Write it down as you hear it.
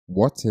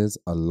What is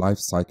a life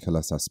cycle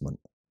assessment?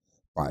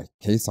 By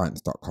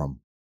KayScience.com.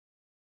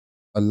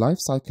 A life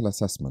cycle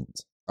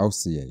assessment,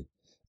 LCA,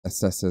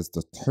 assesses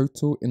the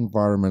total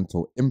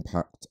environmental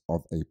impact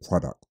of a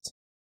product.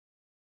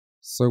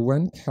 So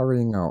when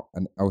carrying out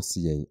an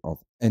LCA of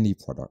any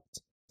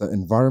product, the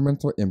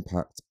environmental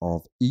impact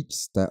of each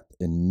step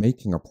in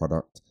making a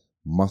product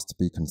must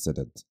be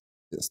considered.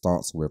 It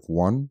starts with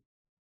 1.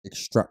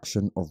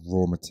 Extraction of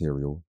raw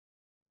material.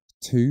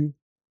 2.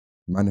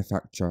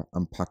 Manufacture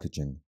and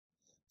packaging.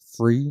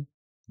 3.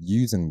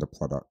 Using the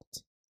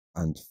product.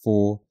 And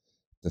 4.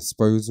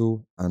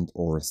 Disposal and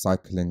or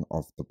recycling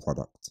of the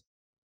product.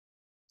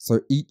 So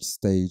each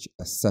stage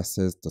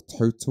assesses the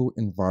total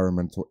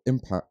environmental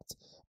impact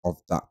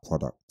of that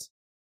product.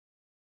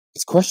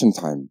 It's question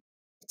time.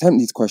 Attempt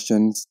these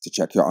questions to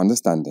check your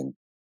understanding.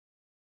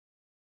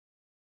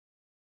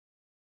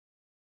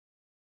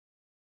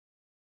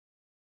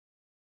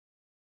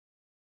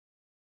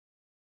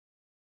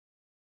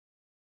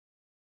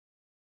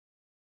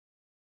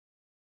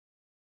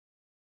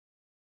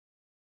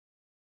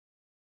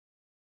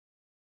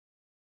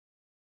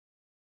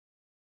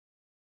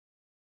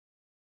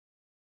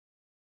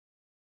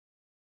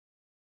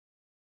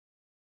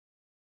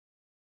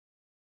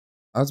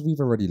 As we've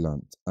already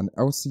learnt, an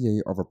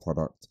LCA of a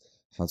product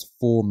has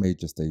 4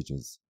 major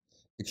stages: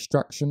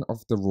 extraction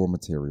of the raw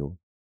material,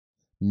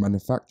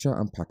 manufacture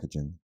and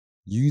packaging,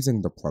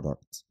 using the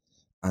product,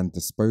 and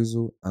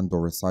disposal and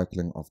or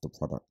recycling of the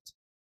product.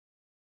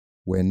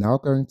 We're now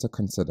going to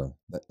consider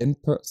the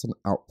inputs and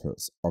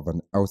outputs of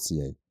an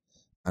LCA,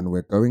 and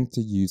we're going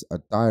to use a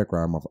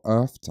diagram of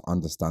Earth to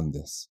understand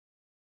this.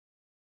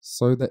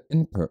 So the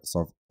inputs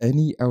of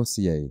any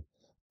LCA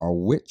are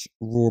which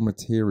raw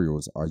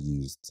materials are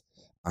used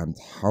and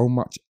how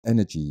much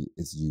energy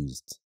is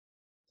used.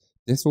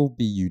 This will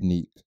be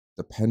unique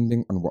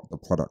depending on what the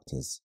product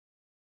is.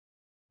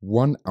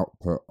 One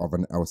output of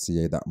an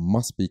LCA that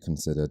must be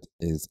considered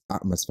is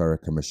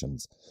atmospheric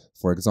emissions,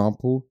 for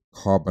example,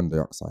 carbon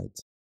dioxide.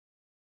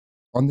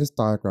 On this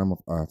diagram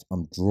of Earth,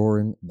 I'm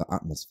drawing the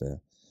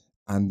atmosphere,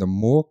 and the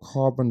more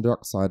carbon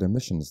dioxide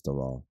emissions there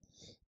are,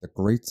 the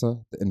greater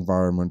the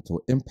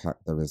environmental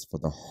impact there is for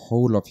the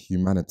whole of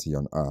humanity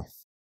on Earth.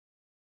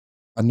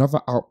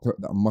 Another output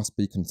that must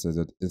be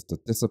considered is the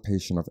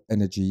dissipation of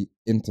energy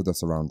into the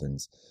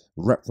surroundings,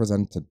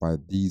 represented by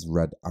these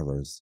red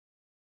arrows.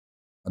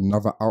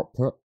 Another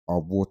output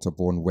are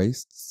waterborne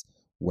wastes,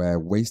 where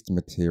waste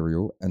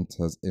material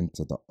enters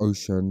into the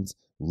oceans,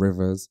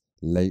 rivers,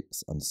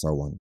 lakes, and so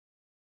on.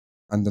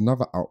 And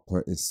another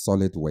output is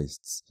solid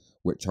wastes,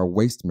 which are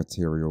waste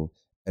material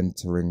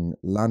entering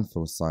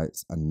landfill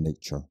sites and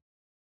nature.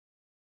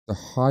 The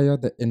higher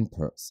the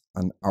inputs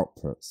and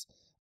outputs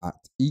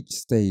at each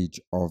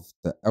stage of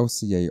the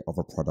LCA of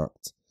a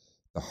product,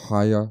 the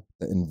higher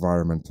the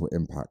environmental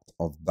impact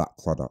of that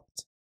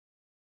product.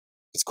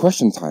 It's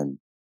question time.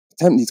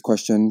 Attempt these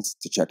questions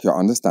to check your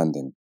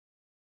understanding.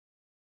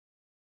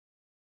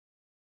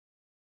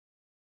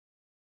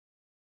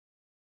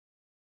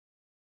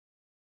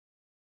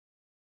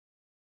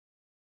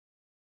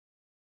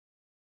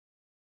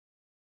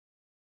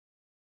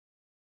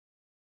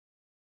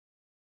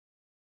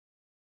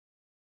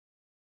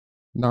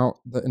 Now,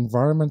 the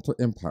environmental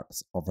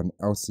impacts of an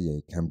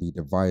LCA can be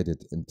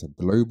divided into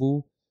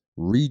global,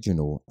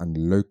 regional, and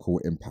local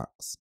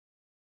impacts.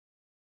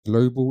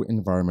 Global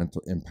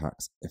environmental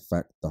impacts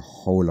affect the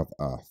whole of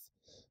Earth.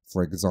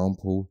 For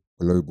example,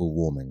 global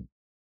warming.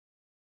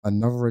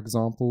 Another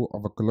example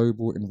of a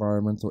global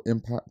environmental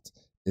impact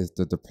is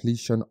the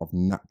depletion of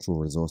natural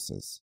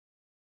resources.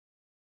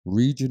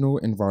 Regional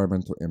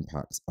environmental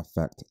impacts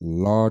affect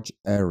large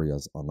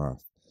areas on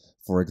Earth.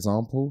 For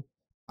example,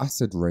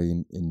 acid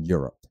rain in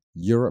Europe.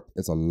 Europe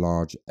is a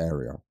large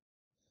area.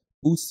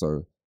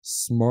 Also,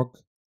 smog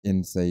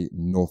in, say,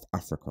 North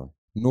Africa.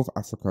 North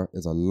Africa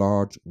is a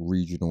large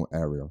regional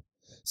area.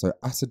 So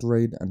acid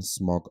rain and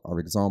smog are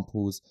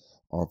examples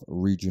of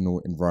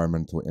regional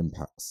environmental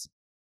impacts.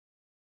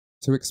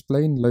 To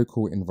explain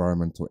local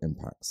environmental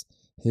impacts,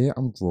 here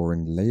I'm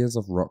drawing layers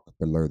of rock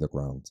below the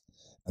ground,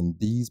 and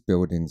these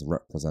buildings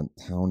represent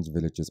towns,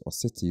 villages, or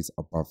cities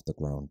above the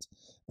ground.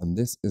 And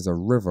this is a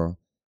river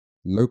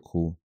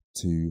local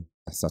to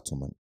a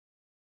settlement.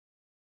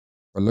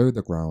 Below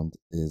the ground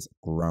is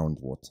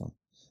groundwater,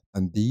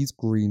 and these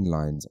green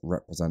lines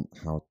represent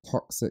how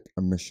toxic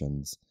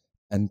emissions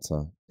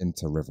enter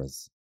into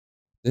rivers.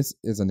 This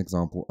is an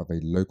example of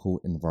a local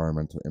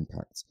environmental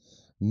impact.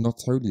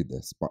 Not only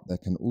this, but there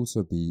can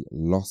also be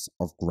loss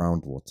of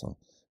groundwater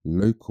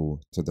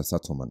local to the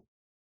settlement.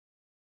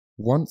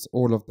 Once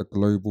all of the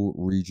global,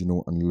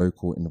 regional, and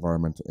local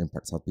environmental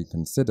impacts have been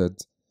considered,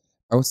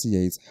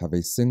 LCAs have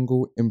a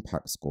single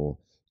impact score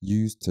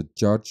used to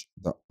judge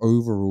the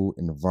overall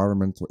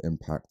environmental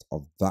impact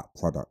of that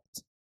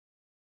product.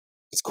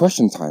 It's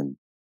question time.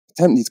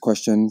 Attempt these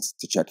questions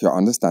to check your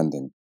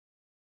understanding.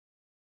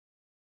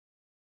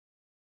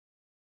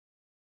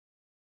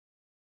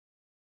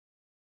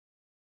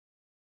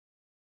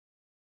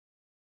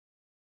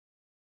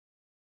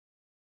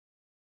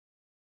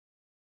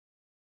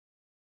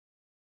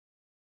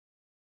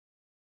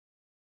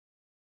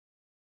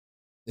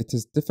 It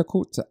is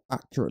difficult to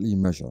accurately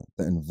measure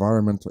the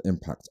environmental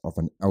impact of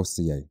an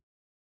LCA.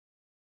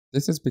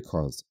 This is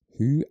because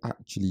who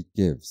actually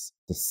gives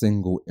the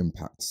single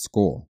impact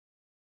score?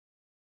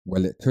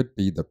 Well, it could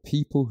be the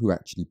people who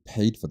actually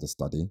paid for the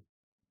study,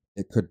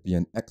 it could be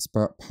an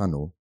expert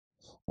panel,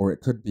 or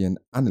it could be an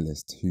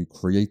analyst who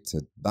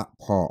created that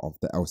part of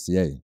the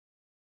LCA.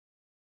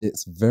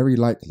 It's very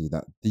likely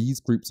that these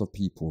groups of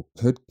people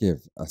could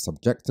give a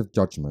subjective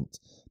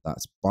judgment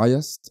that's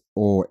biased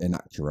or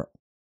inaccurate.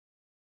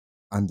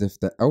 And if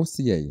the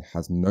LCA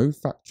has no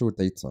factual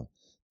data,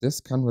 this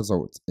can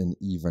result in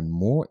even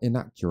more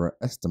inaccurate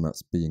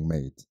estimates being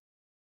made.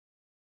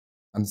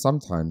 And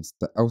sometimes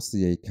the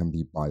LCA can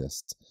be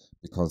biased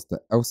because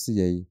the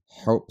LCA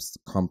helps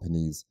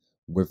companies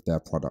with their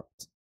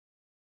product.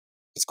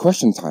 It's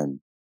question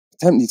time.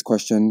 Attempt these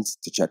questions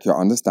to check your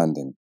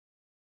understanding.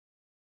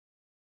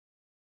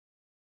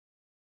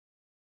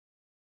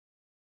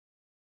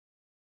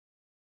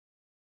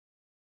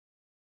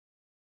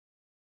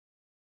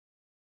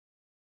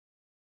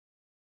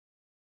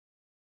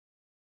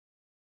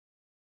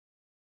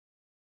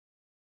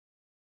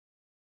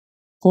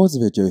 Pause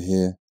the video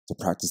here to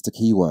practice the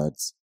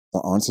keywords.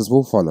 The answers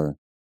will follow.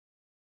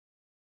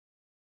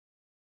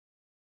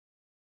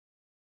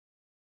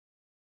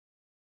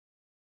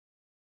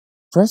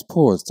 Press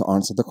pause to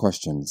answer the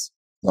questions.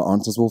 The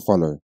answers will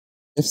follow.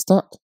 If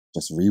stuck,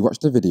 just rewatch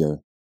the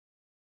video.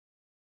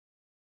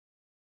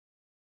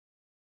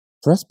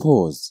 Press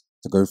pause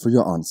to go through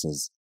your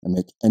answers and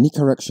make any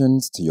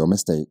corrections to your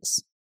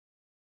mistakes.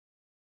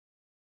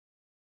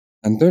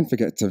 And don't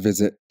forget to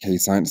visit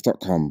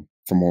KayScience.com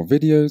for more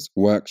videos,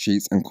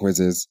 worksheets and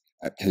quizzes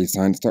at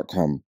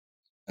KayScience.com.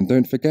 And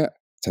don't forget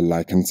to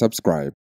like and subscribe.